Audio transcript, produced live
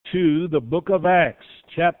to the book of Acts,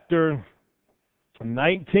 chapter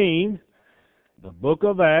 19. The book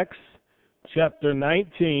of Acts, chapter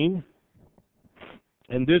 19.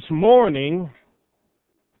 And this morning,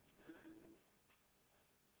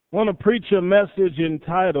 I want to preach a message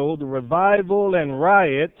entitled Revival and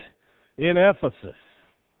Riot in Ephesus.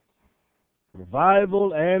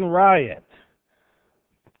 Revival and Riot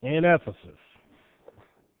in Ephesus.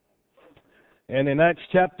 And in Acts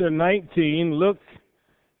chapter 19, look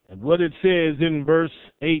at what it says in verse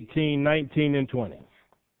 18, 19, and 20.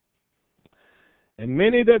 And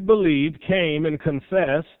many that believed came and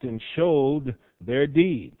confessed and showed their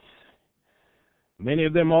deeds. Many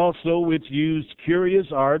of them also which used curious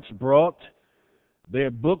arts brought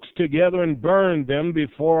their books together and burned them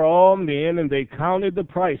before all men, and they counted the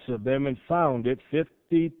price of them and found it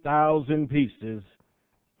 50,000 pieces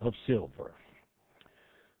of silver.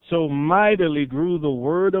 So mightily grew the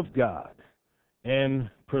word of God and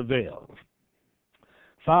prevailed.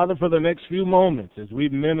 Father, for the next few moments as we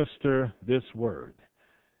minister this word,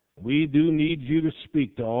 we do need you to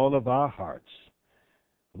speak to all of our hearts.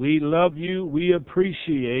 We love you. We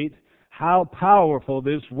appreciate how powerful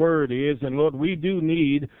this word is. And Lord, we do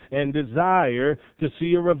need and desire to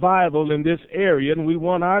see a revival in this area. And we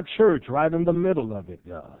want our church right in the middle of it,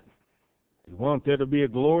 God. We want there to be a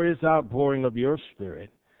glorious outpouring of your Spirit.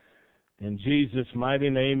 In Jesus' mighty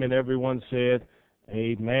name, and everyone said,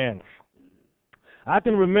 amen. I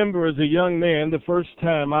can remember as a young man the first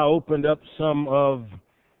time I opened up some of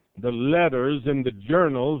the letters and the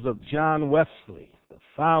journals of John Wesley, the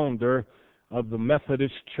founder of the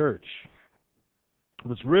Methodist Church. I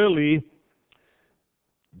was really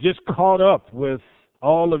just caught up with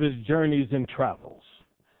all of his journeys and travels.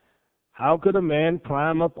 How could a man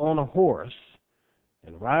climb up on a horse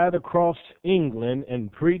and ride across England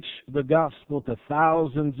and preach the gospel to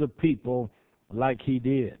thousands of people like he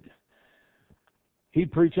did? He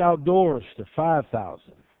preached outdoors to 5,000,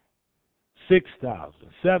 6,000,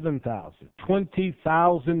 7,000,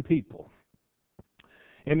 20,000 people.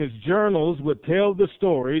 And his journals would tell the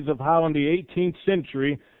stories of how in the 18th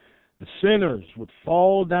century the sinners would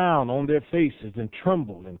fall down on their faces and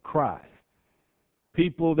tremble and cry.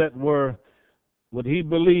 People that were, what he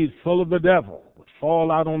believed, full of the devil would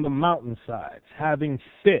fall out on the mountainsides having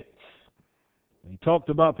fits. He talked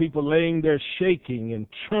about people laying there shaking and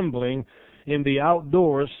trembling in the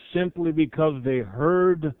outdoors simply because they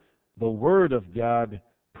heard the word of God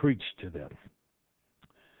preached to them.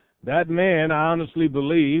 That man, I honestly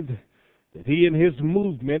believed that he and his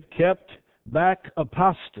movement kept back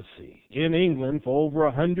apostasy in England for over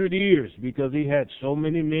 100 years because he had so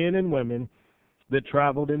many men and women that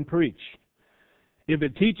traveled and preached. If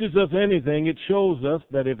it teaches us anything, it shows us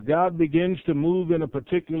that if God begins to move in a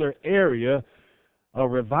particular area, a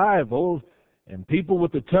revival, and people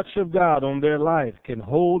with the touch of God on their life can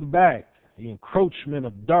hold back the encroachment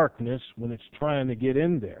of darkness when it's trying to get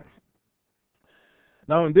in there.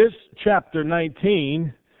 Now, in this chapter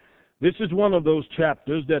 19, this is one of those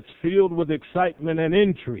chapters that's filled with excitement and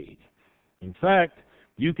intrigue. In fact,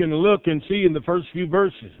 you can look and see in the first few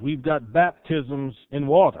verses, we've got baptisms in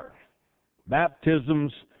water,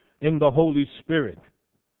 baptisms in the Holy Spirit.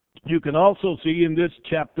 You can also see in this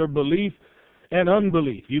chapter belief and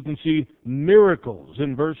unbelief. You can see miracles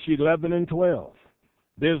in verse 11 and 12.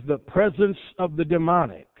 There's the presence of the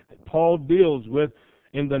demonic that Paul deals with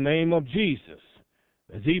in the name of Jesus.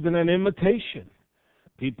 There's even an imitation.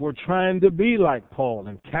 People are trying to be like Paul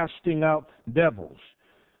and casting out devils.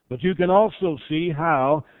 But you can also see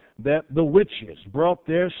how that the witches brought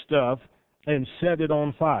their stuff and set it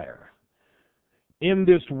on fire. In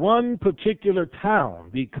this one particular town,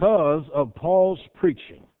 because of Paul's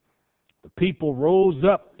preaching, the people rose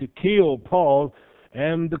up to kill Paul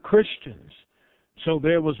and the Christians. So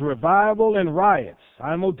there was revival and riots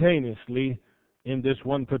simultaneously in this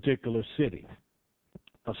one particular city.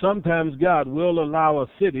 Now, sometimes God will allow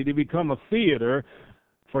a city to become a theater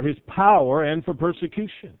for his power and for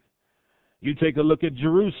persecution. You take a look at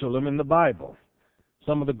Jerusalem in the Bible.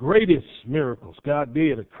 Some of the greatest miracles God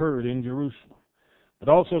did occurred in Jerusalem. But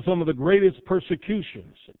also some of the greatest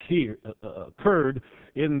persecutions occurred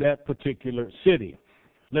in that particular city.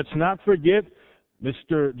 Let's not forget,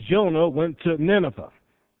 Mr. Jonah went to Nineveh,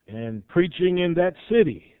 and preaching in that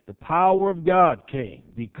city, the power of God came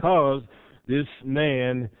because this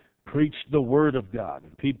man preached the word of God,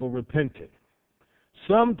 and people repented.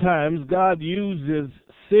 Sometimes God uses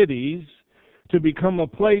cities to become a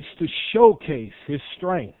place to showcase his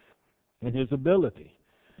strength and his ability.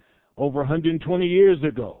 Over 120 years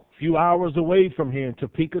ago, a few hours away from here in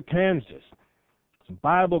Topeka, Kansas, some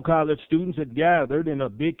Bible college students had gathered in a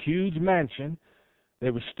big, huge mansion They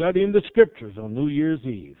were studying the Scriptures on New Year's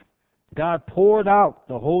Eve. God poured out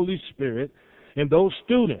the Holy Spirit, and those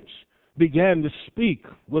students began to speak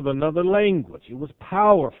with another language. It was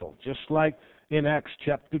powerful, just like in Acts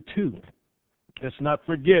chapter 2. Let's not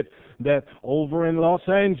forget that over in Los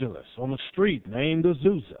Angeles, on a street named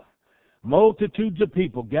Azusa, multitudes of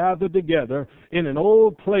people gathered together in an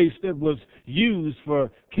old place that was used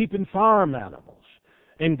for keeping farm animals.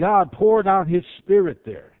 And God poured out His Spirit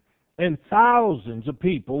there. And thousands of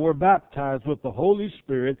people were baptized with the Holy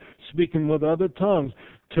Spirit, speaking with other tongues,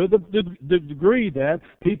 to the degree that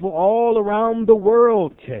people all around the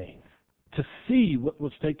world came to see what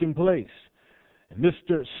was taking place. And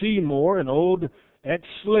Mr. Seymour, an old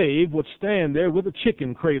ex-slave, would stand there with a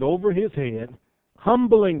chicken crate over his head,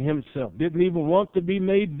 humbling himself, didn't even want to be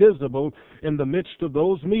made visible in the midst of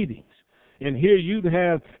those meetings. And here you'd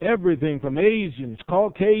have everything from Asians,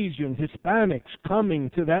 Caucasians, Hispanics coming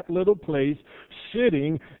to that little place,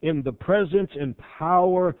 sitting in the presence and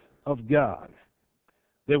power of God.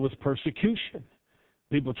 There was persecution.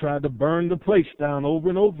 People tried to burn the place down over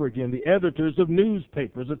and over again. The editors of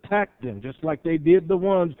newspapers attacked them, just like they did the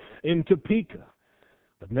ones in Topeka.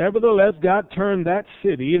 But nevertheless, God turned that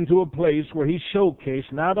city into a place where He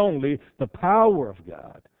showcased not only the power of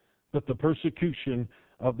God, but the persecution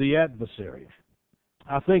of the adversary.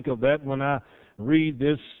 I think of that when I read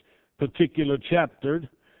this particular chapter,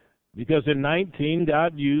 because in 19,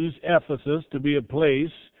 God used Ephesus to be a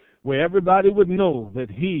place where everybody would know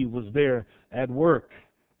that He was there at work.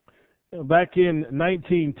 Back in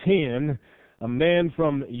 1910, a man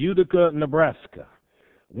from Utica, Nebraska,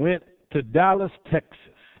 went to Dallas, Texas.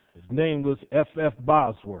 His name was F.F.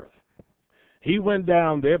 Bosworth. He went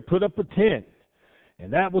down there, put up a tent,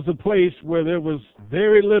 and that was a place where there was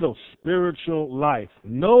very little spiritual life,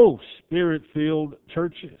 no Spirit-filled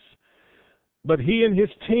churches. But he and his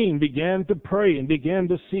team began to pray and began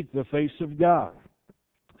to seek the face of God.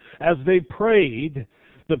 As they prayed,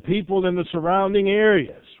 the people in the surrounding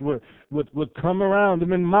areas would come around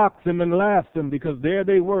them and mock them and laugh them, because there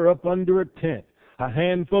they were up under a tent, a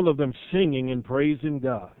handful of them singing and praising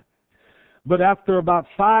God. But after about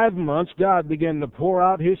 5 months, God began to pour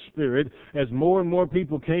out His Spirit as more and more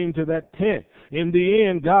people came to that tent. In the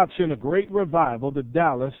end, God sent a great revival to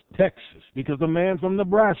Dallas, Texas, because a man from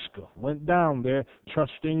Nebraska went down there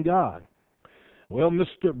trusting God. Well,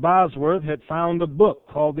 Mr. Bosworth had found a book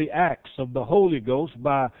called The Acts of the Holy Ghost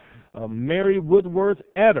by Mary Woodworth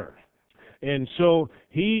Etter. And so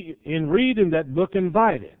he, in reading that book,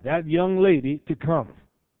 invited that young lady to come.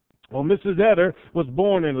 Well, Mrs. Etter was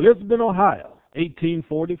born in Lisbon, Ohio,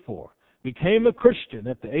 1844. Became a Christian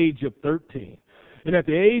at the age of 13. And at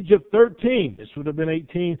the age of 13, this would have been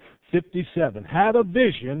 1857, had a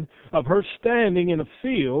vision of her standing in a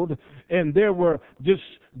field, and there were just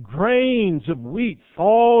grains of wheat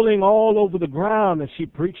falling all over the ground as she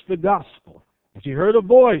preached the gospel. And she heard a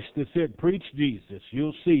voice that said, "Preach Jesus.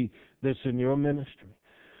 You'll see this in your ministry."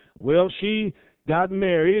 Well, she got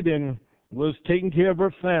married and was taking care of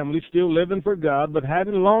her family, still living for God, but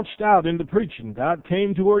hadn't launched out into preaching. God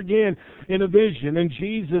came to her again in a vision, and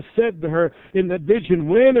Jesus said to her in that vision,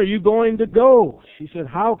 "When are you going to go?" She said,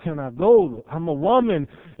 "How can I go? I'm a woman,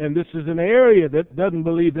 and this is an area that doesn't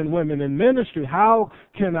believe in women in ministry. How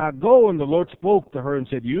can I go?" And the Lord spoke to her and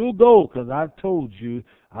said, "You'll go, because I've told you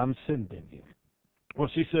I'm sending you." Well,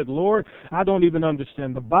 she said, "Lord, I don't even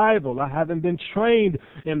understand the Bible. I haven't been trained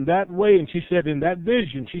in that way." And she said in that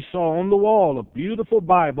vision, she saw on the wall a beautiful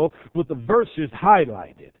Bible with the verses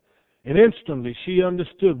highlighted. And instantly she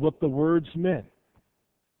understood what the words meant.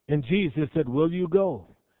 And Jesus said, "Will you go?"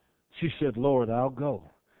 She said, "Lord, I'll go."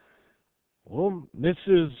 Well,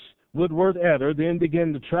 Mrs. Woodworth Etter then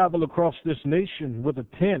began to travel across this nation with a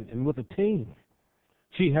tent and with a team.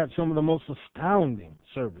 She had some of the most astounding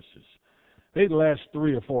services. They'd last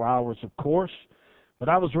 3 or 4 hours, of course. But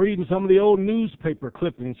I was reading some of the old newspaper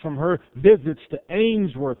clippings from her visits to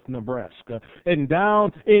Ainsworth, Nebraska, and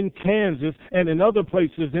down in Kansas and in other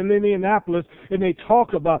places in Indianapolis. And they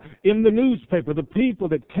talk about, in the newspaper, the people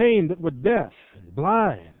that came that were deaf and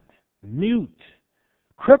blind, mute,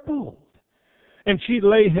 crippled. And she'd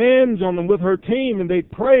lay hands on them with her team, and they'd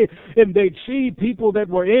pray, and they'd see people that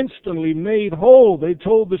were instantly made whole. They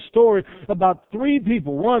told the story about 3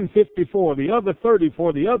 people, one 54, the other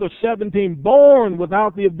 34, the other 17, born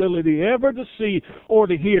without the ability ever to see or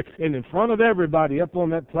to hear, and in front of everybody up on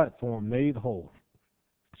that platform, made whole.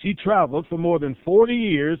 She traveled for more than 40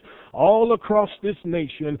 years all across this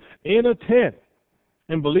nation in a tent.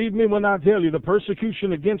 And believe me when I tell you, the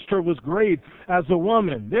persecution against her was great as a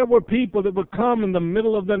woman. There were people that would come in the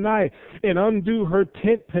middle of the night and undo her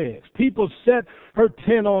tent pegs. People set her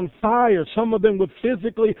tent on fire. Some of them would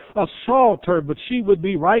physically assault her, but she would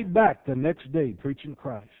be right back the next day preaching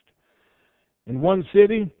Christ. In one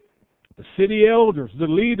city, the city elders, the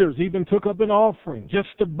leaders even took up an offering just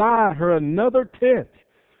to buy her another tent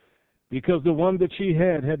because the one that she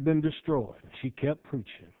had been destroyed. She kept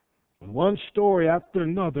preaching. And one story after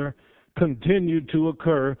another continued to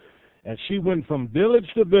occur as she went from village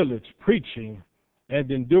to village preaching and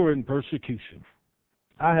enduring persecution.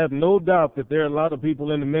 I have no doubt that there are a lot of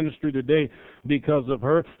people in the ministry today because of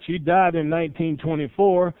her. She died in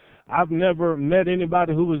 1924. I've never met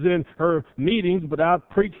anybody who was in her meetings, but I've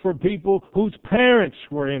preached for people whose parents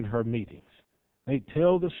were in her meetings. They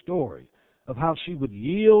tell the story of how she would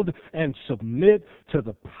yield and submit to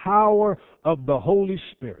the power of the Holy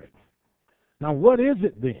Spirit. Now, what is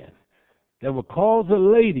it then that would cause a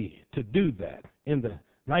lady to do that in the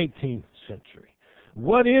 19th century?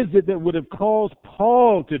 What is it that would have caused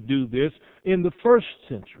Paul to do this in the first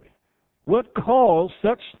century? What caused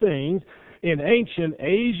such things in ancient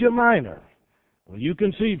Asia Minor? Well, you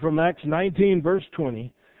can see from Acts 19, verse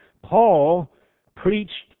 20, Paul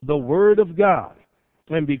preached the Word of God.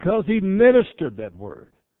 And because he ministered that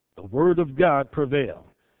Word, the Word of God prevailed.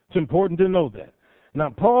 It's important to know that. Now,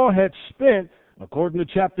 Paul had spent, according to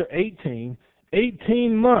chapter 18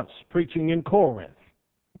 months preaching in Corinth.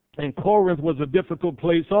 And Corinth was a difficult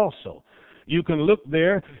place also. You can look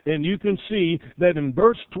there and you can see that in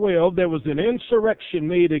verse 12 there was an insurrection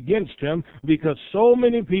made against him because so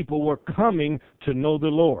many people were coming to know the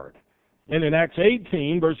Lord. And in Acts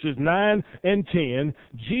 18, verses 9 and 10,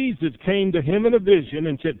 Jesus came to him in a vision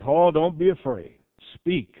and said, Paul, don't be afraid.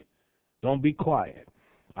 Speak. Don't be quiet.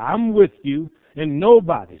 I'm with you, and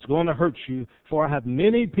nobody's going to hurt you, for I have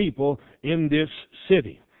many people in this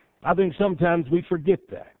city. I think sometimes we forget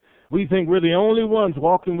that. We think we're the only ones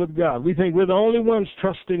walking with God. We think we're the only ones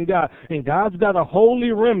trusting God. And God's got a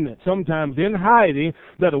holy remnant, sometimes in hiding,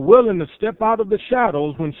 that are willing to step out of the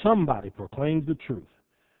shadows when somebody proclaims the truth.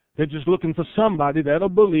 They're just looking for somebody that'll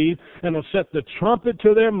believe and will set the trumpet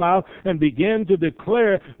to their mouth and begin to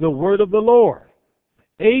declare the word of the Lord.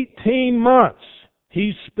 18 months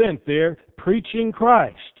he spent there preaching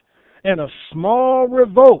Christ. And a small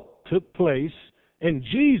revolt took place, and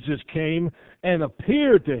Jesus came and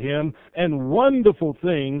appeared to him, and wonderful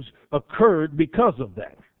things occurred because of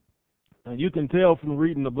that. Now, you can tell from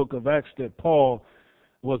reading the book of Acts that Paul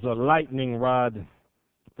was a lightning rod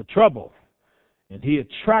for trouble, and he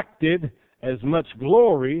attracted as much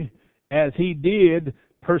glory as he did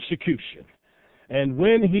persecution. And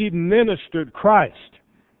when he ministered Christ,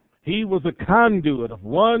 he was a conduit of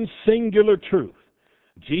one singular truth.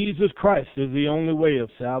 Jesus Christ is the only way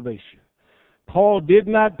of salvation. Paul did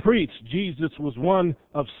not preach Jesus was one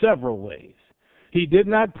of several ways. He did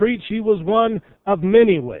not preach he was one of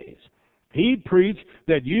many ways. He preached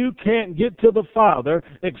that you can't get to the Father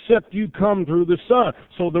except you come through the Son.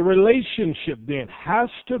 So the relationship then has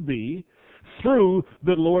to be through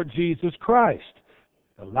the Lord Jesus Christ.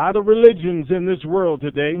 A lot of religions in this world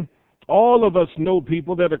today, all of us know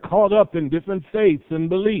people that are caught up in different faiths and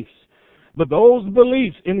beliefs. But those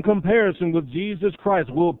beliefs in comparison with Jesus Christ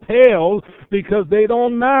will pale because they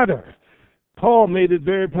don't matter. Paul made it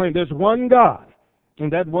very plain. There's one God,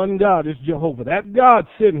 and that one God is Jehovah. That God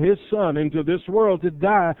sent his Son into this world to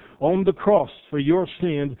die on the cross for your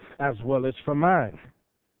sins as well as for mine.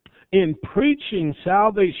 In preaching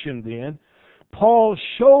salvation then, Paul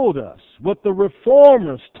showed us what the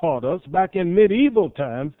reformers taught us back in medieval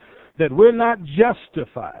times, that we're not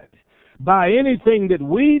justified by anything that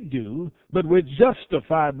we do, but we're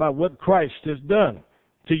justified by what Christ has done.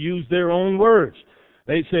 To use their own words,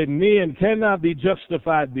 they said men cannot be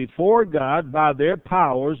justified before God by their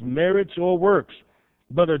powers, merits, or works,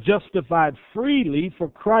 but are justified freely for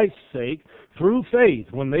Christ's sake through faith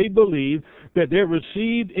when they believe that they're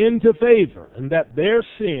received into favor and that their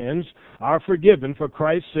sins are forgiven for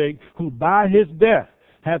Christ's sake, who by his death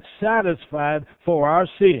hath satisfied for our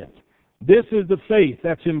sins. This is the faith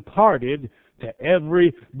that's imparted to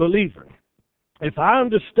every believer. If I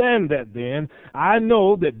understand that, then I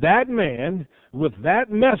know that that man with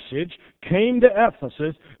that message came to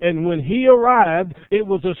Ephesus, and when he arrived, it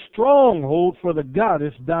was a stronghold for the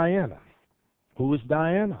goddess Diana. Who is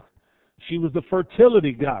Diana? She was the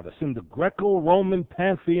fertility goddess in the Greco-Roman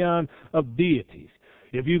pantheon of deities.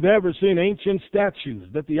 If you've ever seen ancient statues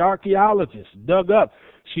that the archaeologists dug up,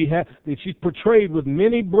 she's portrayed with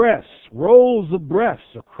many breasts, rows of breasts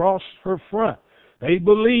across her front. They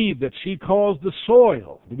believe that she caused the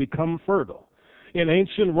soil to become fertile. In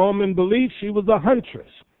ancient Roman belief, she was a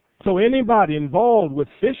huntress. So anybody involved with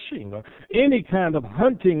fishing or any kind of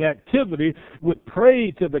hunting activity would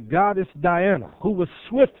pray to the goddess Diana, who was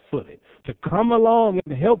swift-footed, to come along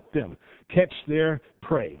and help them catch their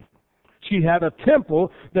prey. She had a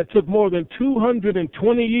temple that took more than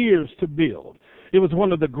 220 years to build. It was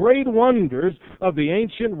one of the great wonders of the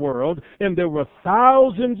ancient world, and there were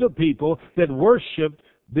thousands of people that worshiped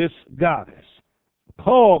this goddess.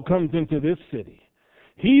 Paul comes into this city.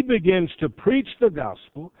 He begins to preach the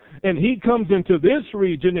gospel, and he comes into this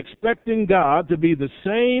region expecting God to be the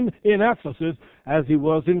same in Ephesus as he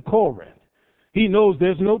was in Corinth. He knows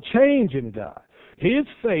there's no change in God. His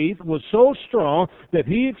faith was so strong that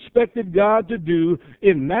he expected God to do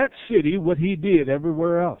in that city what he did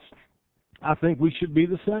everywhere else. I think we should be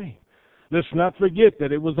the same. Let's not forget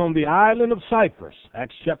that it was on the island of Cyprus,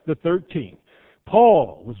 Acts chapter 13.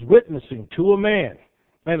 Paul was witnessing to a man,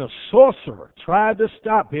 and a sorcerer tried to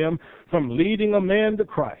stop him from leading a man to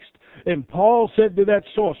Christ. And Paul said to that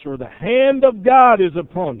sorcerer, "The hand of God is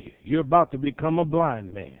upon you. You're about to become a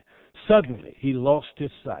blind man." Suddenly, he lost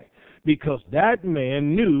his sight because that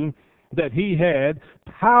man knew that he had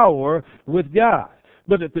power with God.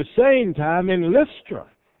 But at the same time, in Lystra,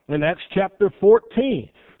 in Acts chapter 14,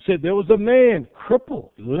 said there was a man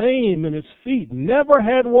crippled, lame in his feet, never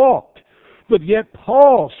had walked. But yet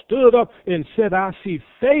Paul stood up and said, "I see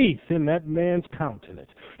faith in that man's countenance."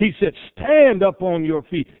 He said, "Stand up on your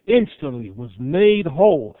feet." Instantly was made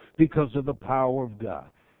whole because of the power of God.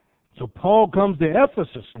 So Paul comes to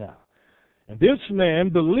Ephesus now. And this man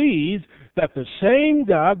believes that the same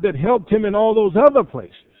God that helped him in all those other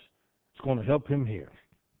places is going to help him here.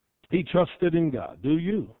 He trusted in God. Do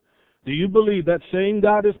you? Do you believe that same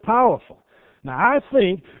God is powerful? Now, I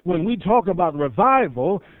think when we talk about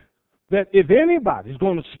revival, that if anybody's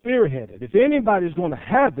going to spearhead it, if anybody's going to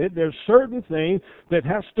have it, there's certain things that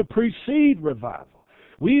has to precede revival.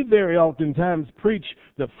 We very oftentimes preach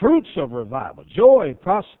the fruits of revival, joy,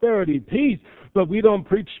 prosperity, peace, but we don't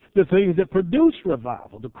preach the things that produce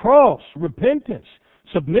revival, the cross, repentance,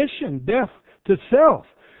 submission, death to self.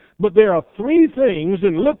 But there are three things,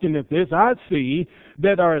 in looking at this, I see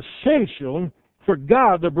that are essential for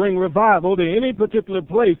God to bring revival to any particular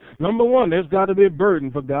place. Number one, there's got to be a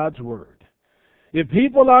burden for God's Word. If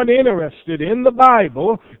people aren't interested in the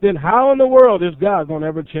Bible, then how in the world is God going to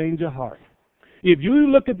ever change a heart? If you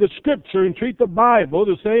look at the Scripture and treat the Bible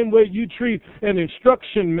the same way you treat an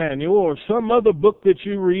instruction manual or some other book that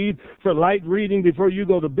you read for light reading before you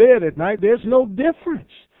go to bed at night, there's no difference.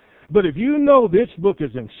 But if you know this book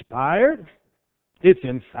is inspired, it's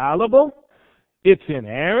infallible, it's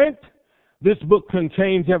inerrant, this book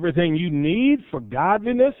contains everything you need for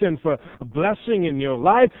godliness and for a blessing in your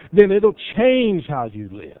life, then it'll change how you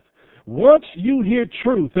live. Once you hear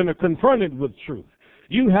truth and are confronted with truth,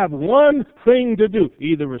 you have one thing to do,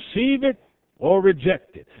 either receive it or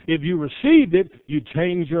reject it. If you receive it, you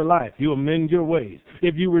change your life. You amend your ways.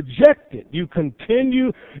 If you reject it, you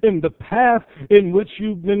continue in the path in which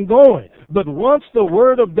you've been going. But once the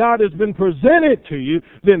Word of God has been presented to you,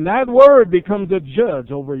 then that Word becomes a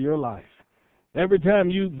judge over your life. Every time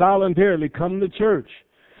you voluntarily come to church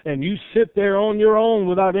and you sit there on your own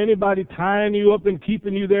without anybody tying you up and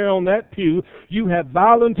keeping you there on that pew, you have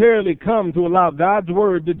voluntarily come to allow God's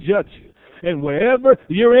Word to judge you. And wherever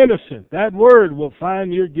you're innocent, that Word will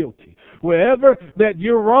find you're guilty. Wherever that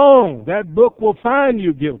you're wrong, that book will find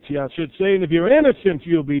you guilty, I should say. And if you're innocent,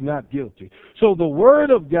 you'll be not guilty. So the Word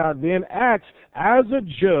of God then acts as a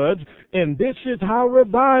judge, and this is how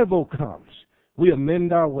revival comes. We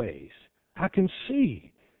amend our ways. I can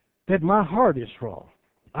see that my heart is wrong.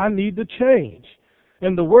 I need to change.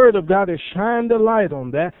 And the Word of God has shined a light on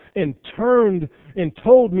that and turned and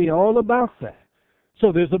told me all about that.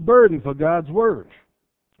 So there's a burden for God's Word.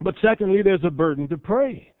 But secondly, there's a burden to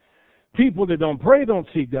pray. People that don't pray don't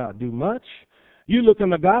see God do much. You look in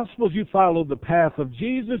the Gospels, you follow the path of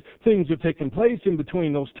Jesus. Things are taking place in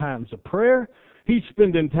between those times of prayer. He's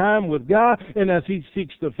spending time with God, and as he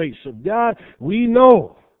seeks the face of God, we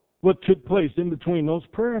know what took place in between those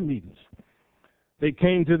prayer meetings. They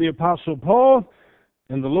came to the Apostle Paul,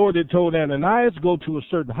 and the Lord had told Ananias, go to a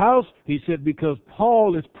certain house. He said, because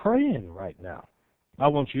Paul is praying right now, I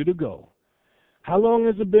want you to go. How long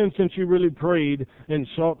has it been since you really prayed and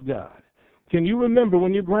sought God? Can you remember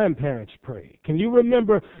when your grandparents prayed? Can you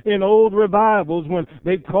remember in old revivals when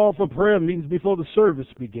they'd call for prayer meetings before the service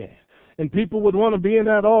began? And people would want to be in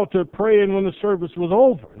that altar praying when the service was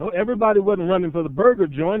over. No, everybody wasn't running for the burger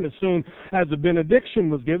joint as soon as the benediction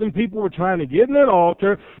was given. People were trying to get in that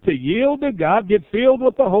altar to yield to God, get filled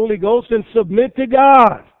with the Holy Ghost, and submit to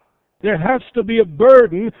God. There has to be a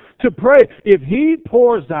burden to pray. If he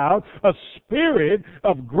pours out a spirit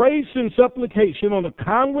of grace and supplication on a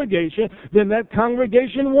congregation, then that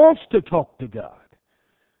congregation wants to talk to God.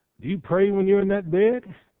 Do you pray when you're in that bed?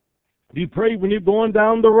 Do you pray when you're going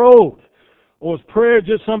down the road? Or is prayer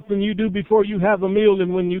just something you do before you have a meal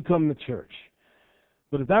and when you come to church?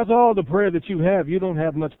 But if that's all the prayer that you have, you don't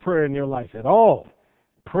have much prayer in your life at all.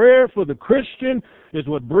 Prayer for the Christian is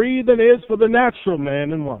what breathing is for the natural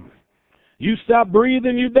man and woman. You stop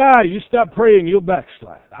breathing, you die. You stop praying, you'll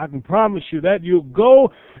backslide. I can promise you that. You'll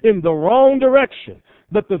go in the wrong direction.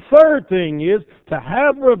 But the third thing is, to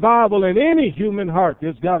have revival in any human heart,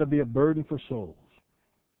 there's got to be a burden for souls.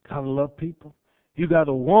 Got to love people. You got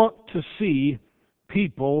to want to see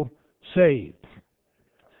people saved.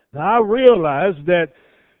 Now, I realize that,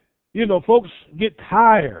 folks get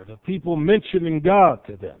tired of people mentioning God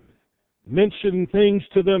to them, mentioning things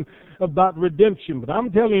to them about redemption. But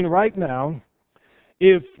I'm telling you right now,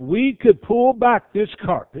 if we could pull back this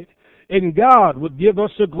carpet and God would give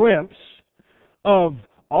us a glimpse of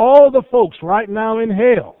all the folks right now in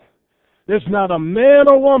hell, there's not a man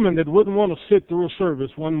or woman that wouldn't want to sit through a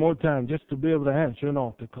service one more time just to be able to answer an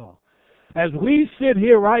altar call. As we sit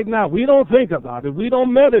here right now, we don't think about it. We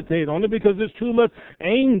don't meditate on it because there's too much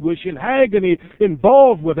anguish and agony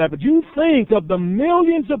involved with that. But you think of the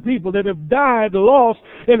millions of people that have died, lost,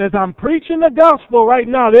 and as I'm preaching the gospel right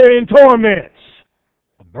now, they're in torments.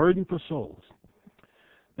 A burden for souls.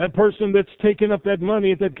 That person that's taking up that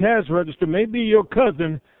money at that cash register may be your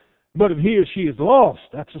cousin, but if he or she is lost,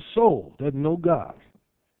 that's a soul, doesn't know God.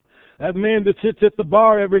 That man that sits at the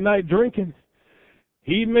bar every night drinking,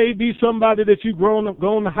 he may be somebody that you've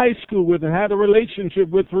gone to high school with and had a relationship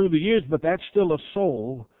with through the years, but that's still a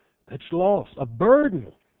soul that's lost. A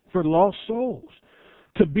burden for lost souls.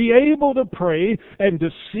 To be able to pray and to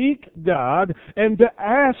seek God and to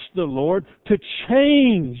ask the Lord to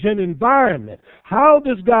change an environment. How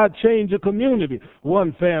does God change a community?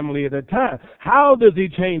 One family at a time. How does He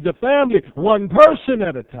change a family? One person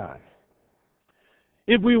at a time.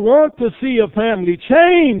 If we want to see a family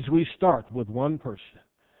change, we start with one person.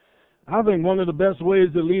 I think one of the best ways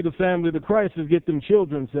to lead a family to Christ is get them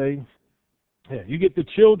children saved. Yeah, you get the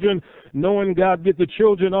children knowing God, get the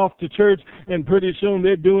children off to church, and pretty soon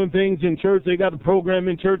they're doing things in church. They got a program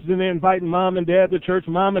in church, then they're inviting mom and dad to church.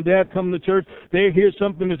 Mom and dad come to church. They hear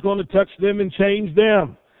something that's going to touch them and change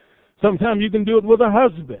them. Sometimes you can do it with a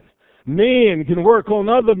husband. Men can work on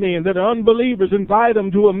other men that are unbelievers, invite them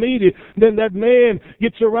to a meeting. Then that man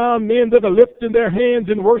gets around men that are lifting their hands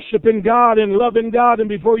and worshiping God and loving God. And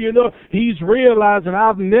before you know, he's realizing,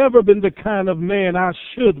 I've never been the kind of man I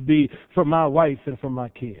should be for my wife and for my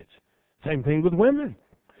kids. Same thing with women.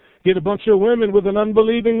 Get a bunch of women with an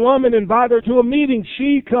unbelieving woman, invite her to a meeting.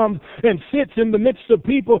 She comes and sits in the midst of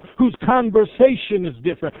people whose conversation is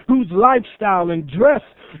different, whose lifestyle and dress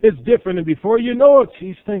is different. And before you know it,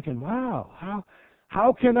 she's thinking, wow,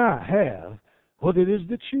 how can I have what it is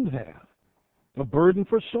that you have? A burden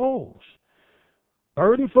for souls.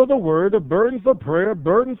 Burden for the Word, a burden for prayer, a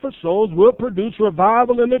burden for souls will produce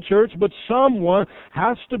revival in the church, but someone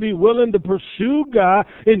has to be willing to pursue God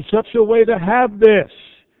in such a way to have this.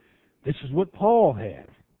 This is what Paul had,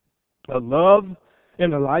 a love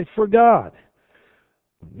and a life for God.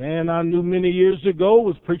 A man I knew many years ago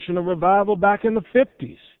was preaching a revival back in the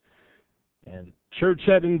 50s. And church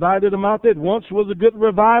had invited him out there. It once was a good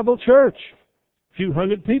revival church. A few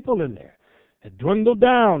hundred people in there. It dwindled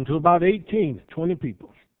down to about 18, 20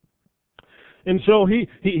 people. And so he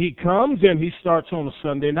comes and he starts on a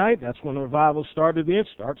Sunday night. That's when the revival started in.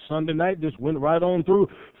 Starts Sunday night, just went right on through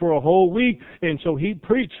for a whole week. And so he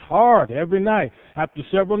preached hard every night. After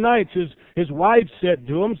several nights, his wife said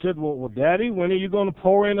to him, well, Daddy, when are you going to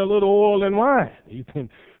pour in a little oil and wine? You've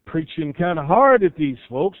been preaching kind of hard at these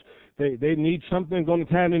folks. They need something going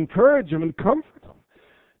to kind of encourage them and comfort them.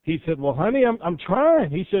 He said, well, honey, I'm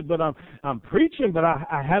trying. He said, but I'm preaching, but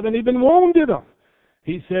I haven't even wounded them.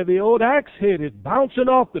 He said, the old axe head is bouncing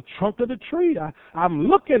off the trunk of the tree. I'm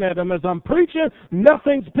looking at him as I'm preaching.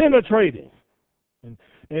 Nothing's penetrating.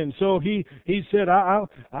 And so he said,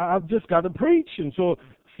 I've just got to preach. And so a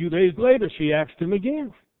few days later, she asked him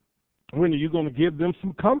again, when are you going to give them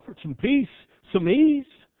some comfort, some peace, some ease?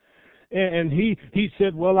 And he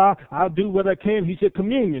said, well, I'll do what I can. He said,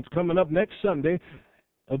 communion's coming up next Sunday,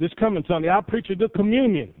 this coming Sunday. I'll preach a good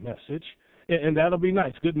communion message. And that'll be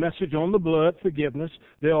nice. Good message on the blood, forgiveness.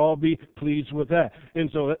 They'll all be pleased with that. And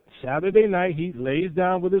so Saturday night, he lays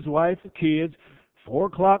down with his wife and kids. 4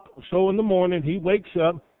 o'clock or so in the morning, he wakes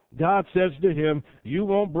up. God says to him, you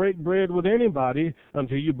won't break bread with anybody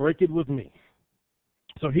until you break it with me.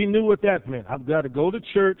 So he knew what that meant. I've got to go to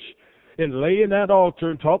church and lay in that altar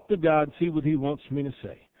and talk to God and see what he wants me to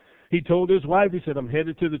say. He told his wife, he said, I'm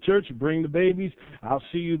headed to the church. Bring the babies. I'll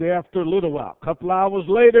see you there after a little while. A couple hours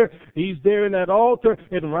later, he's there in that altar.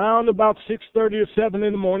 And around about 6:30 or 7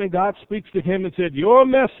 in the morning, God speaks to him and said, your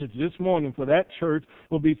message this morning for that church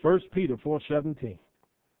will be 1 Peter 4:17.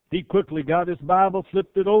 He quickly got his Bible,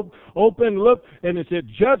 flipped it open, looked, and it said,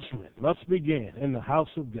 judgment must begin in the house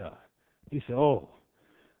of God. He said, oh,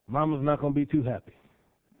 Mama's not going to be too happy.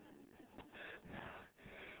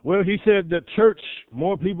 Well, he said the church,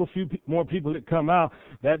 few more people had come out.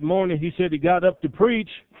 That morning, he said he got up to preach,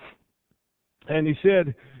 and he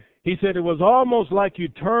said it was almost like you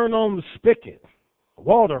turn on the spigot,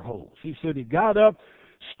 water hose. He said he got up,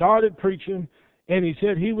 started preaching, and he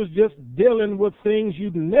said he was just dealing with things you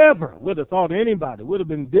never would have thought anybody would have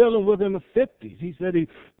been dealing with in the 50s. He said he's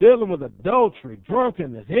dealing with adultery,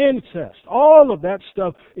 drunkenness, incest, all of that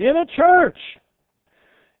stuff in a church.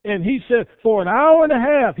 And he said for an hour and a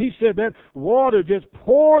half, he said that water just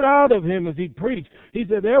poured out of him as he preached. He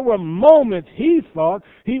said there were moments he thought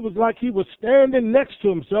he was like he was standing next to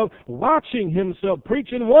himself, watching himself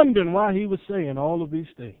preaching, wondering why he was saying all of these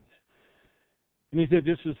things. And he said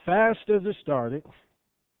just as fast as it started,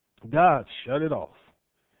 God shut it off.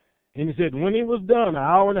 And he said when he was done, an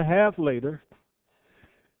hour and a half later,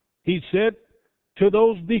 he said to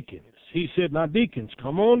those deacons, he said, now deacons,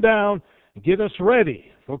 come on down and get us ready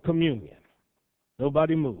for communion.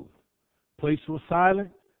 Nobody moved. Place was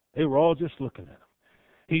silent. They were all just looking at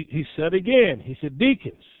him. He said again, he said,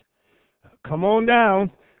 deacons, come on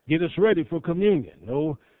down, get us ready for communion.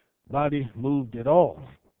 Nobody moved at all.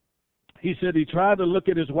 He said he tried to look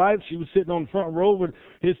at his wife. She was sitting on the front row with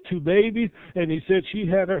his two babies, and he said she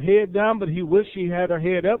had her head down, but he wished she had her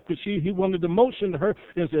head up because he wanted to motion to her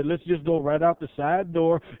and said, let's just go right out the side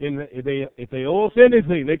door, and if they owe us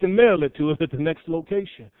anything, they can mail it to us at the next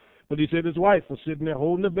location. But he said his wife was sitting there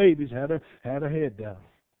holding the babies, had her head down.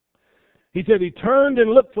 He said he turned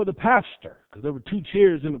and looked for the pastor because there were two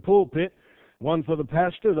chairs in the pulpit, one for the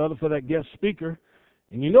pastor, the other for that guest speaker.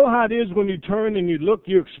 And you know how it is when you turn and you look,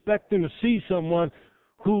 you're expecting to see someone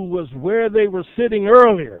who was where they were sitting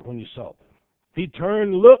earlier when you saw them. He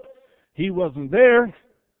turned, looked, he wasn't there,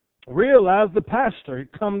 realized the pastor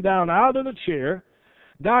had come down out of the chair,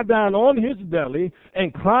 got down on his belly,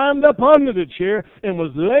 and climbed up under the chair and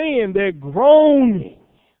was laying there groaning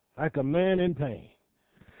like a man in pain.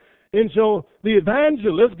 And so the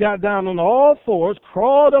evangelist got down on all fours,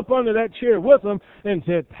 crawled up under that chair with him, and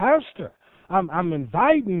said, Pastor, I'm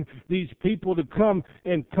inviting these people to come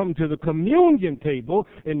to the communion table,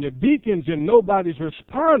 and the deacons and nobody's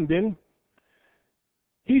responding.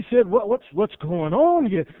 He said, what's going on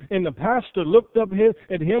here? And the pastor looked up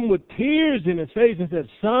at him with tears in his face and said,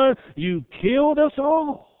 son, you killed us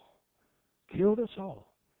all. Killed us all.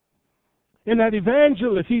 And that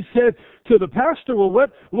evangelist, he said to the pastor, well,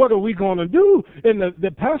 what are we going to do? And the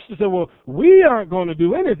pastor said, well, we aren't going to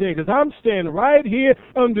do anything because I'm standing right here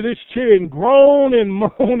under this chair and groan and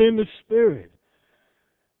moan in the spirit.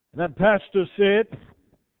 And that pastor said,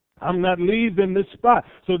 I'm not leaving this spot.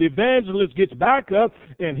 So the evangelist gets back up,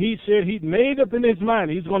 and he said he'd made up in his mind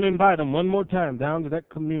he's going to invite him one more time down to that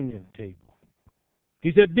communion table.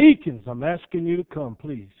 He said, deacons, I'm asking you to come,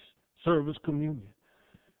 please, service communion.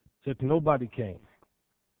 Said nobody came.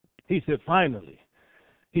 He said, finally.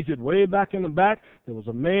 He said, way back in the back, there was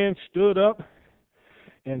a man stood up,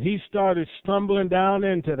 and he started stumbling down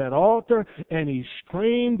into that altar, and he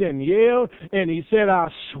screamed and yelled, and he said, I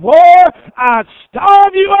swore I'd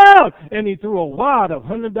starve you out. And he threw a wad of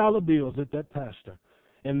 $100 bills at that pastor.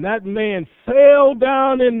 And that man fell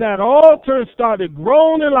down in that altar and started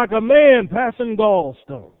groaning like a man passing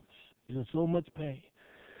gallstones. He was in so much pain.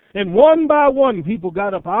 And one by one, people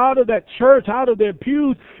got up out of that church, out of their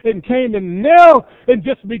pews, and came and knelt and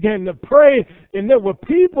just began to pray. And there were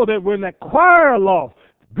people that were in that choir loft,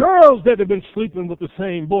 girls that had been sleeping with the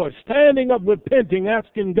same boys, standing up repenting,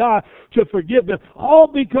 asking God to forgive them, all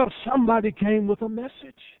because somebody came with a message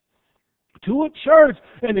to a church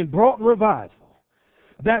and it brought revival.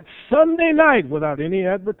 That Sunday night without any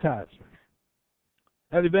advertisement.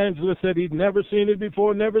 That evangelist said he'd never seen it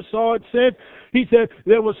before, never saw it since. He said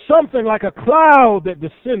there was something like a cloud that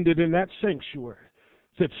descended in that sanctuary.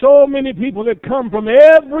 Said so many people had come from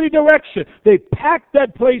every direction. They packed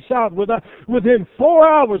that place out. Within 4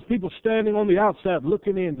 hours, people standing on the outside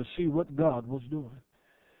looking in to see what God was doing.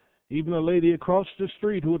 Even a lady across the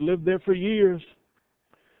street who had lived there for years,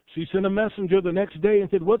 she sent a messenger the next day and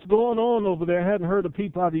said, what's going on over there? I hadn't heard a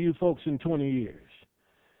peep out of you folks in 20 years.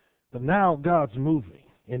 But now God's moving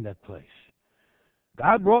in that place.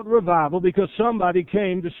 God brought revival because somebody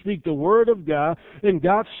came to speak the word of God, and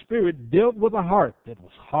God's Spirit dealt with a heart that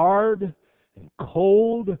was hard and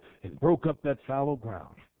cold and broke up that fallow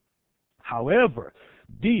ground. However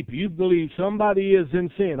deep you believe somebody is in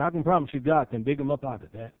sin, I can promise you God can dig them up out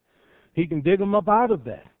of that. He can dig them up out of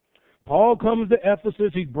that. Paul comes to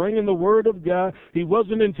Ephesus. He's bringing the word of God. He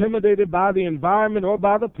wasn't intimidated by the environment or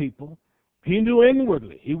by the people. He knew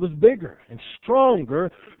inwardly he was bigger and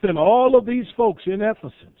stronger than all of these folks in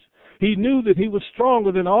Ephesus. He knew that he was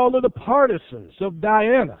stronger than all of the partisans of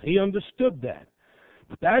Diana. He understood that.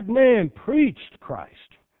 But that man preached Christ.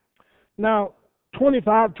 Now,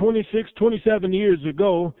 25, 26, 27 years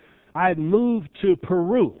ago, I had moved to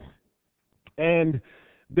Peru. And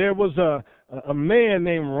there was a man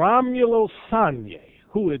named Romulo Sanye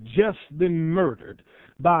who had just been murdered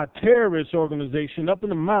by a terrorist organization up in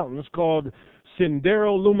the mountains called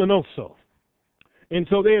Sendero Luminoso. And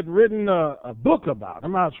so they had written a book about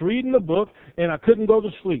him. I was reading the book, and I couldn't go to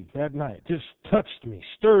sleep that night. It just touched me,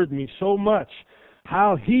 stirred me so much.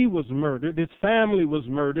 How he was murdered, his family was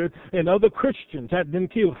murdered, and other Christians had been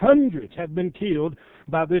killed. Hundreds had been killed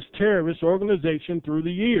by this terrorist organization through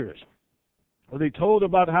the years. Well, they told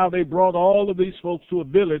about how they brought all of these folks to a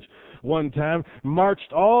village one time,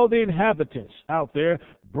 marched all the inhabitants out there,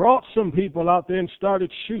 brought some people out there and started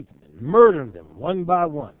shooting and murdering them one by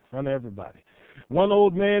one in front of everybody. One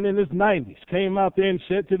old man in his 90s came out there and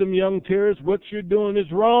said to them young terrorists, "What you're doing is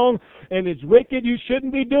wrong and it's wicked. You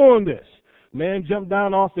shouldn't be doing this." Man jumped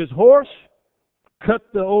down off his horse, cut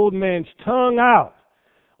the old man's tongue out.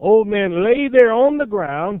 Old man lay there on the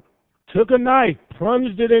ground, took a knife,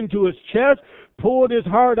 plunged it into his chest, pulled his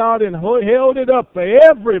heart out, and held it up for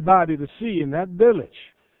everybody to see in that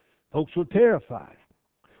village. Folks were terrified.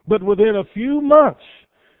 But within a few months,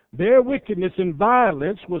 their wickedness and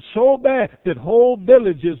violence was so bad that whole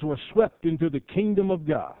villages were swept into the kingdom of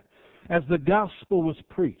God. As the gospel was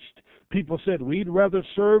preached, people said, "We'd rather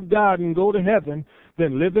serve God and go to heaven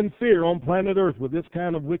than live in fear on planet Earth with this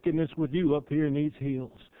kind of wickedness with you up here in these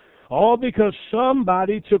hills." All because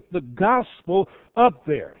somebody took the gospel up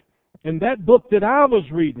there. And that book that I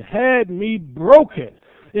was reading had me broken.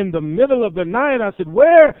 In the middle of the night, I said,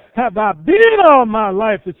 where have I been all my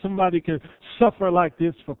life that somebody can suffer like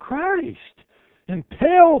this for Christ? And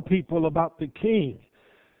tell people about the King.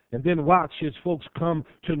 And then watch his folks come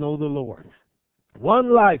to know the Lord. One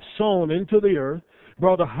life sown into the earth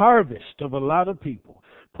brought a harvest of a lot of people.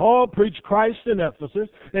 Paul preached Christ in Ephesus,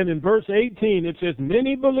 and in verse 18 it says,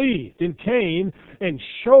 many believed and came and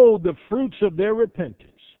showed the fruits of their repentance.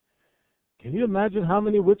 Can you imagine how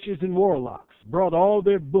many witches and warlocks brought all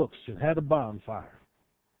their books and had a bonfire?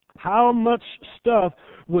 How much stuff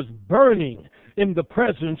was burning in the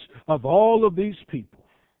presence of all of these people?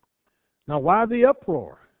 Now, why the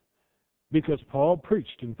uproar? Because Paul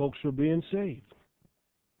preached and folks were being saved.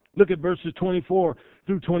 Look at verses 24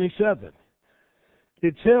 through 27.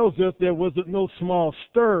 It tells us there was no small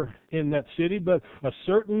stir in that city, but a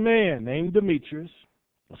certain man named Demetrius,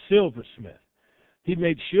 a silversmith. He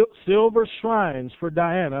made silver shrines for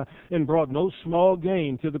Diana and brought no small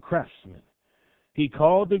gain to the craftsmen. He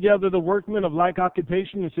called together the workmen of like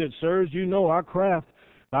occupation and said, sirs, you know our craft.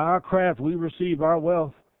 By our craft we receive our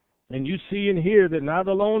wealth. And you see and hear that not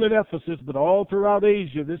alone at Ephesus, but all throughout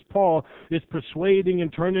Asia, this Paul is persuading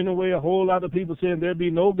and turning away a whole lot of people, saying there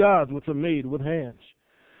be no gods which are made with hands.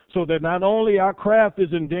 So that not only our craft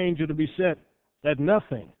is in danger to be set at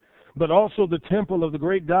nothing, but also the temple of the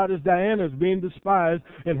great goddess Diana is being despised,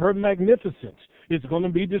 and her magnificence is going to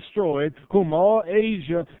be destroyed, whom all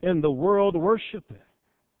Asia and the world worship.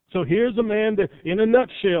 So here's a man that, in a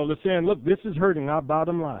nutshell, is saying, look, this is hurting our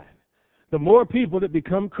bottom line. The more people that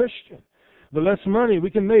become Christian, the less money we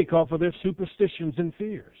can make off of their superstitions and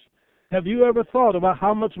fears. Have you ever thought about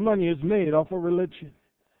how much money is made off of religion?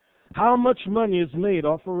 How much money is made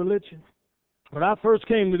off of religion? When I first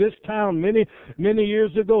came to this town many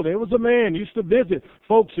years ago, there was a man used to visit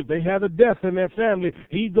folks. If they had a death in their family,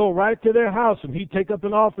 he'd go right to their house and he'd take up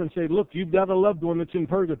an offering and say, look, you've got a loved one that's in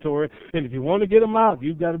purgatory, and if you want to get them out,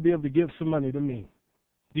 you've got to be able to give some money to me.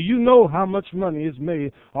 Do you know how much money is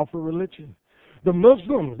made off of religion? The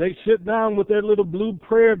Muslims, they sit down with their little blue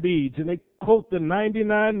prayer beads and they quote the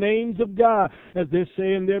 99 names of God as they're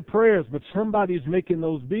saying their prayers, but somebody's making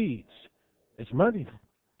those beads. It's money.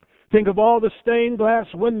 Think of all the stained glass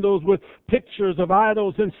windows with pictures of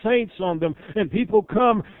idols and saints on them, and people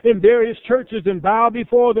come in various churches and bow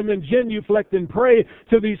before them and genuflect and pray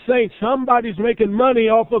to these saints. Somebody's making money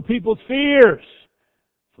off of people's fears.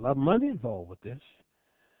 There's a lot of money involved with this.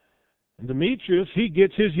 And Demetrius, he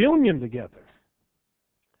gets his union together.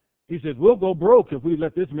 He says, we'll go broke if we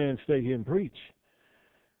let this man stay here and preach.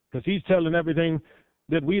 because he's telling everything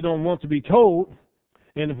that we don't want to be told.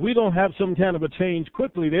 And if we don't have some kind of a change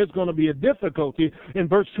quickly, there's going to be a difficulty. And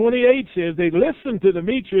verse 28 says, they listened to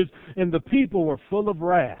Demetrius, and the people were full of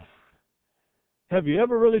wrath. Have you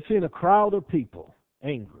ever really seen a crowd of people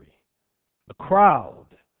angry? A crowd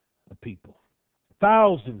of people.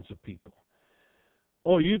 Thousands of people.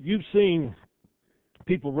 Or you've seen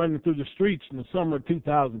people running through the streets in the summer of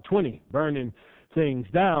 2020, burning things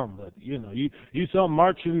down. But, you saw them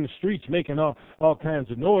marching in the streets making all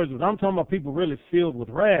kinds of noise. But I'm talking about people really filled with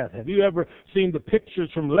wrath. Have you ever seen the pictures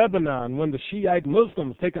from Lebanon when the Shiite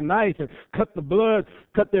Muslims take a knife and cut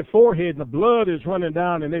their forehead, and the blood is running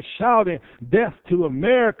down, and they're shouting, death to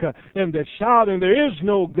America, and they're shouting, there is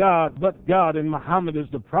no God but God, and Muhammad is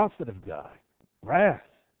the prophet of God. Wrath.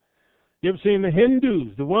 You ever seen the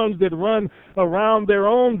Hindus, the ones that run around their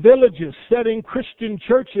own villages, setting Christian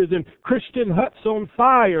churches and Christian huts on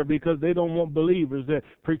fire because they don't want believers there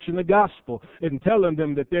preaching the gospel and telling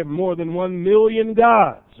them that there are more than 1 million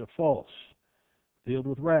gods are false, filled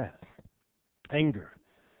with wrath, anger.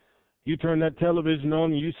 You turn that television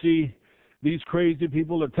on and you see these crazy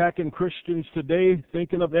people attacking Christians today,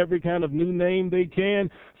 thinking of every kind of new name they can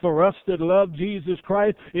for us that love Jesus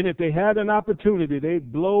Christ. And if they had an opportunity,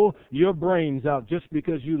 they'd blow your brains out just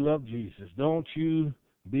because you love Jesus. Don't you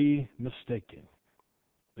be mistaken.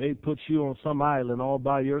 They'd put you on some island all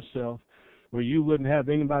by yourself where you wouldn't have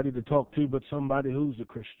anybody to talk to but somebody who's a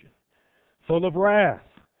Christian. Full of wrath.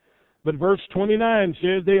 But verse 29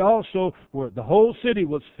 says they also were, the whole city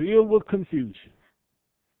was filled with confusion.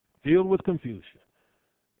 Filled with confusion.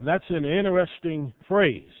 And that's an interesting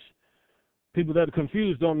phrase. People that are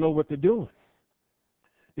confused don't know what they're doing.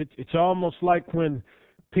 It's almost like when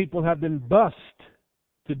people have been bused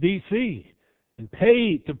to D.C. and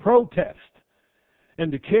paid to protest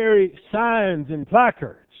and to carry signs and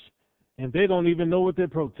placards, and they don't even know what they're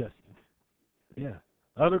protesting. Yeah,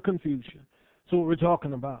 utter confusion. That's what we're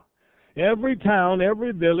talking about. Every town,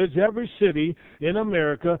 every village, every city in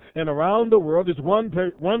America and around the world is one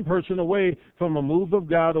person away from a move of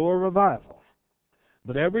God or a revival.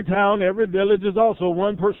 But every town, every village is also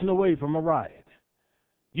one person away from a riot.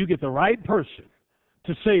 You get the right person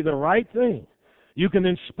to say the right thing. You can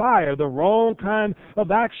inspire the wrong kind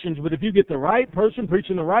of actions, but if you get the right person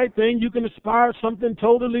preaching the right thing, you can inspire something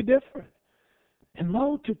totally different. And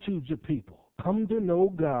multitudes of people come to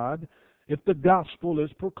know God if the gospel is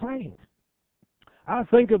proclaimed. I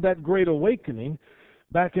think of that great awakening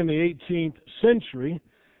back in the 18th century,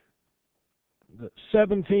 the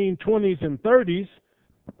 1720s and 30s.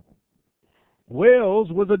 Wales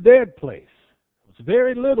was a dead place. There was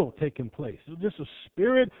very little taking place. It was just a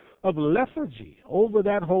spirit of lethargy over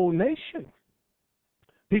that whole nation.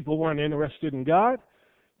 People weren't interested in God.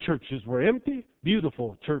 Churches were empty,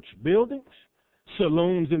 beautiful church buildings.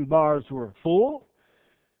 Saloons and bars were full.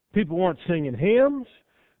 People weren't singing hymns,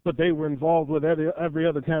 but they were involved with every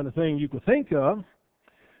other kind of thing you could think of.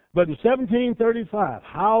 But in 1735,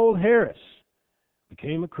 Howell Harris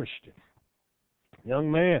became a Christian.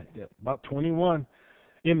 Young man, about 21,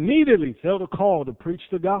 immediately felt a call to preach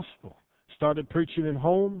the gospel. Started preaching in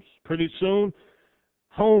homes. Pretty soon,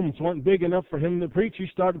 homes weren't big enough for him to preach. He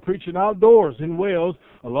started preaching outdoors in Wales,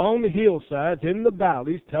 along the hillsides, in the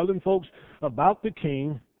valleys, telling folks about the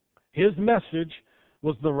King. His message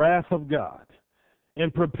was the wrath of God.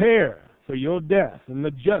 And prepare for your death and the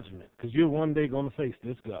judgment, because you're one day going to face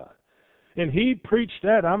this God. And he preached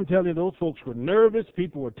that. I'm telling you, those folks were nervous.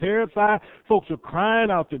 People were terrified. Folks were crying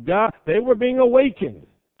out to God. They were being awakened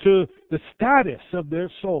to the status of their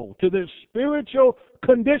soul, to their spiritual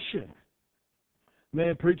condition.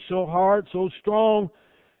 Man preached so hard, so strong,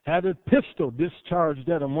 had a pistol discharged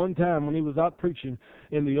at him one time when he was out preaching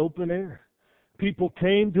in the open air. People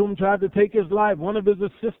came to him, tried to take his life. One of his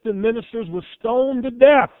assistant ministers was stoned to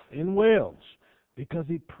death in Wales because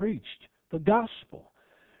he preached the gospel.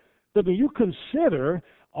 But when you consider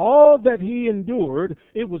all that he endured,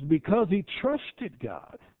 it was because he trusted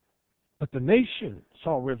God. But the nation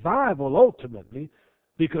saw revival ultimately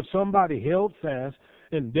because somebody held fast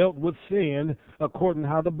and dealt with sin according to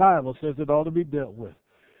how the Bible says it ought to be dealt with.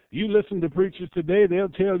 You listen to preachers today, they'll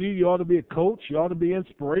tell you you ought to be a coach, you ought to be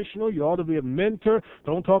inspirational, you ought to be a mentor.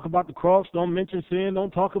 Don't talk about the cross, don't mention sin,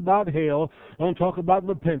 don't talk about hell, don't talk about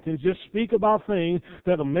repentance. Just speak about things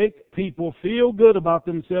that'll make people feel good about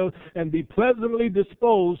themselves and be pleasantly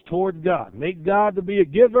disposed toward God. Make God to be a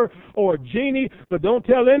giver or a genie, but don't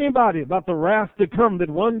tell anybody about the wrath to come, that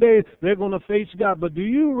one day they're going to face God. But do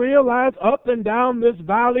you realize up and down this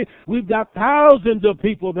valley, we've got thousands of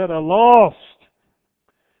people that are lost.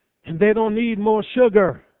 And they don't need more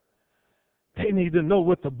sugar. They need to know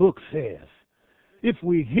what the book says. If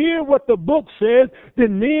we hear what the book says,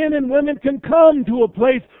 then men and women can come to a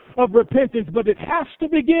place of repentance, but it has to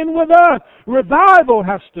begin with us. Revival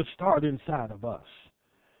has to start inside of us.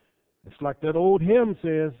 It's like that old hymn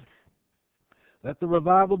says, let the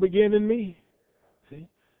revival begin in me. See?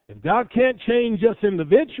 If God can't change us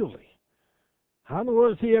individually, how in the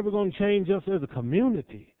world is He ever going to change us as a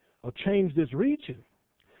community or change this region?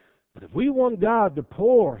 But if we want God to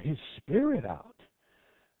pour His Spirit out,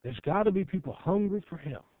 there's got to be people hungry for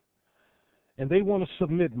Him. And they want to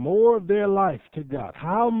submit more of their life to God.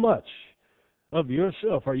 How much of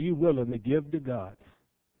yourself are you willing to give to God?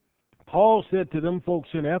 Paul said to them folks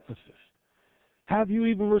in Ephesus, have you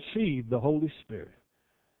even received the Holy Spirit?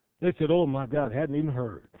 They said, oh my God, hadn't even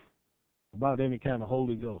heard about any kind of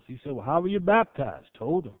Holy Ghost. He said, well, how were you baptized?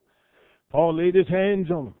 Told them. Paul laid his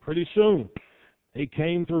hands on them. Pretty soon, they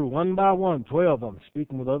came through one by one, 12 of them,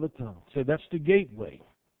 speaking with other tongues. Said that's the gateway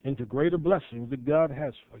into greater blessings that God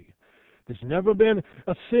has for you. There's never been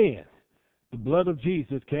a sin the blood of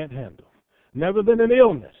Jesus can't handle. Never been an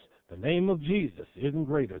illness the name of Jesus isn't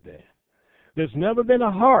greater than. There's never been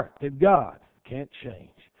a heart that God can't change.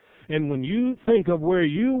 And when you think of where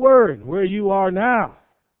you were and where you are now,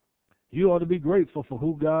 you ought to be grateful for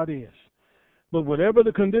who God is. But whatever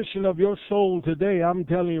the condition of your soul today, I'm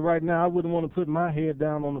telling you right now, I wouldn't want to put my head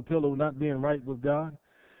down on the pillow not being right with God.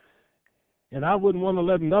 And I wouldn't want to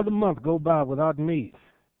let another month go by without me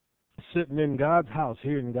sitting in God's house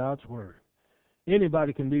hearing God's word.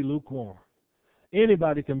 Anybody can be lukewarm.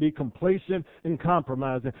 Anybody can be complacent and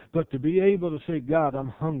compromising. But to be able to say, God, I'm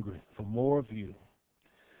hungry for more of you.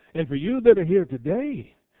 And for you that are here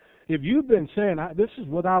today, if you've been saying, this is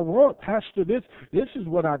what I want, Pastor, this is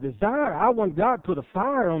what I desire. I want God to put a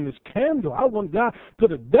fire on this candle. I want God to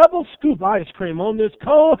put a double scoop ice cream on this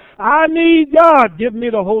cone. I need God. Give me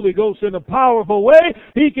the Holy Ghost in a powerful way.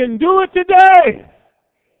 He can do it today.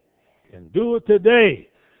 He can do it today.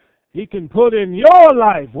 He can put in your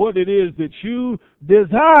life what it is that you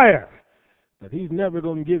desire. But He's never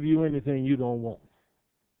going to give you anything you don't want.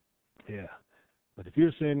 Yeah. But if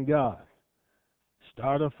you're saying, God,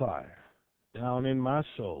 start a fire down in my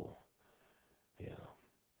soul,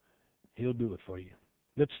 He'll do it for you.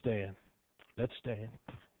 Let's stand. Let's stand.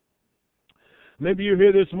 Maybe you're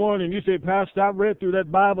here this morning and you say, Pastor, I've read through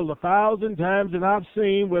that Bible 1,000 times and I've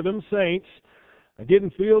seen where them saints are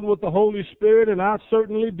getting filled with the Holy Spirit, and I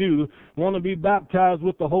certainly do want to be baptized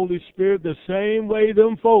with the Holy Spirit the same way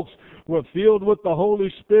them folks were filled with the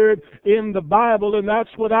Holy Spirit in the Bible, and that's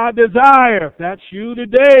what I desire. If that's you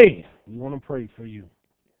today, we want to pray for you.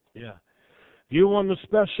 Yeah. You want a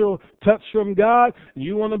special touch from God?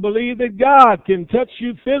 You want to believe that God can touch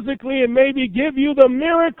you physically and maybe give you the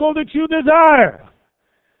miracle that you desire?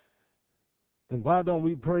 Then why don't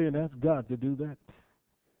we pray and ask God to do that?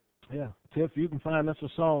 Yeah. Tiff, you can find us a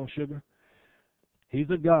song, sugar. He's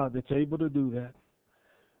a God that's able to do that.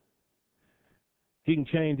 He can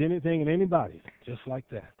change anything and anybody just like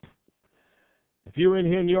that. If you're in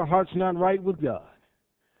here and your heart's not right with God,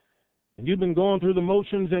 and you've been going through the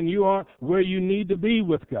motions and you aren't where you need to be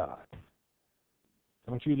with God,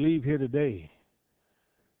 don't you leave here today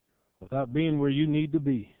without being where you need to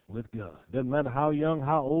be with God. Doesn't matter how young,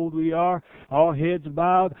 how old we are, all heads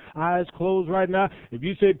bowed, eyes closed right now. If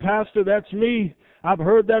you say, Pastor, that's me, I've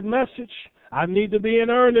heard that message, I need to be in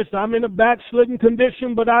earnest, I'm in a backslidden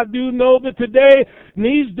condition, but I do know that today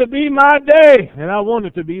needs to be my day, and I want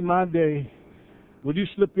it to be my day. Would you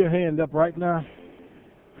slip your hand up right now?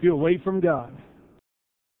 If you're away from God.